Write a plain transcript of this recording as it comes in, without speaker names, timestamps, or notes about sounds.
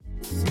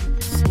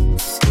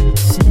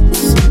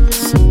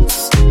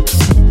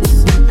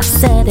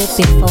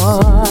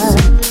before.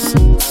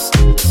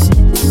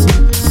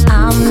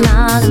 I'm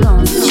not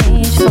gonna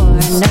change for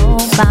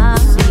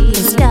nobody.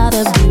 It's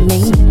gotta be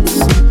me.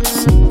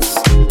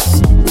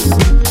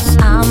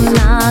 I'm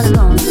not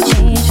gonna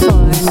change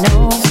for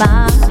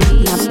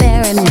nobody. Not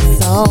bearing my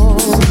soul.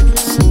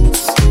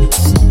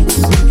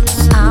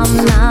 I'm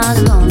not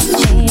gonna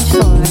change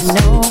for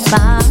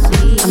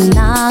nobody. I'm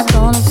not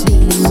gonna be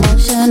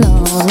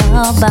emotional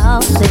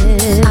about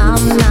this.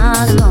 I'm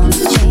not gonna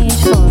change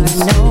for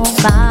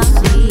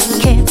nobody.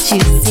 Can't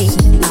you see?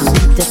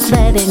 I'm just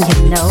letting you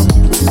know.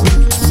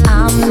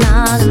 I'm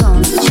not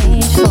gonna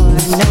change for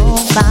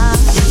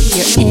nobody.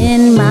 You're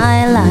in my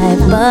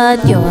life,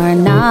 but you're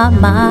not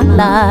my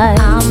life.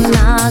 I'm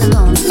not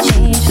gonna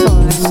change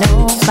for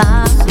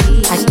nobody.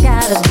 I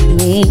gotta be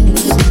me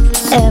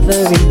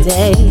every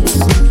day.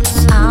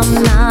 I'm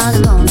not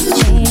gonna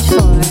change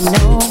for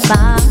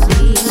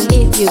nobody.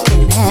 If you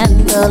can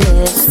handle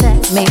it,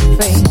 set me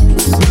free.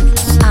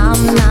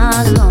 I'm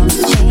not gonna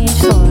change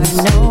for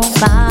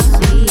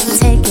nobody.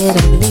 Take it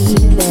or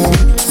leave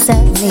it,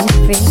 set me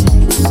free.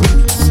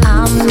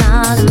 I'm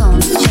not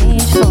gonna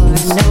change for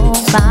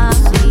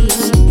nobody.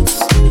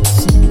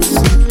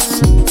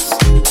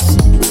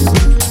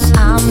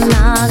 I'm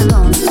not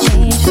gonna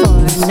change for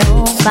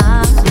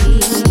nobody.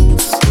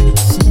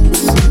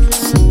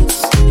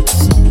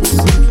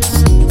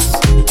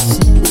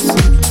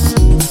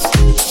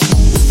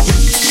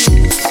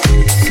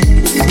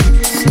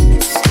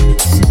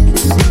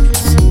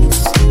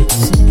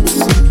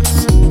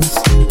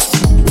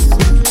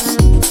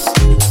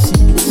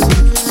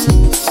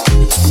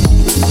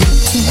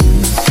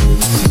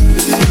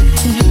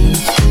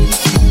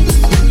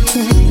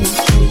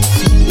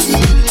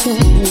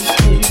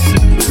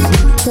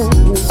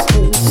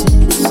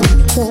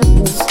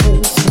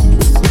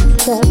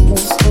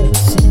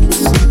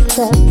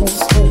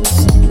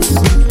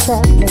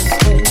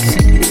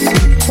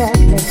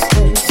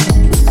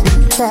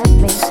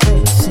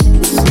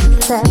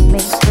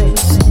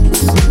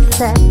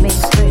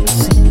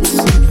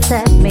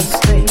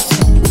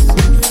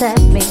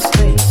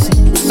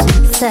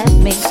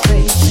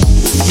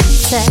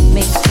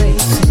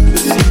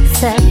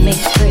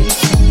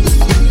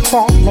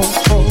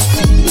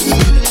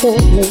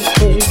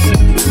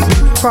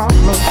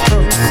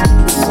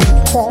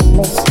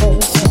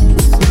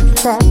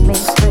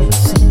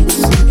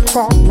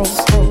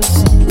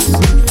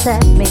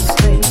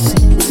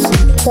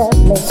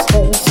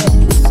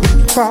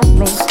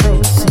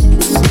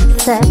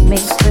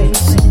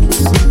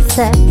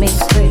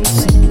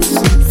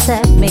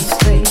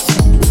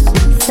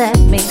 Set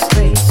me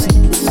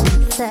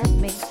free.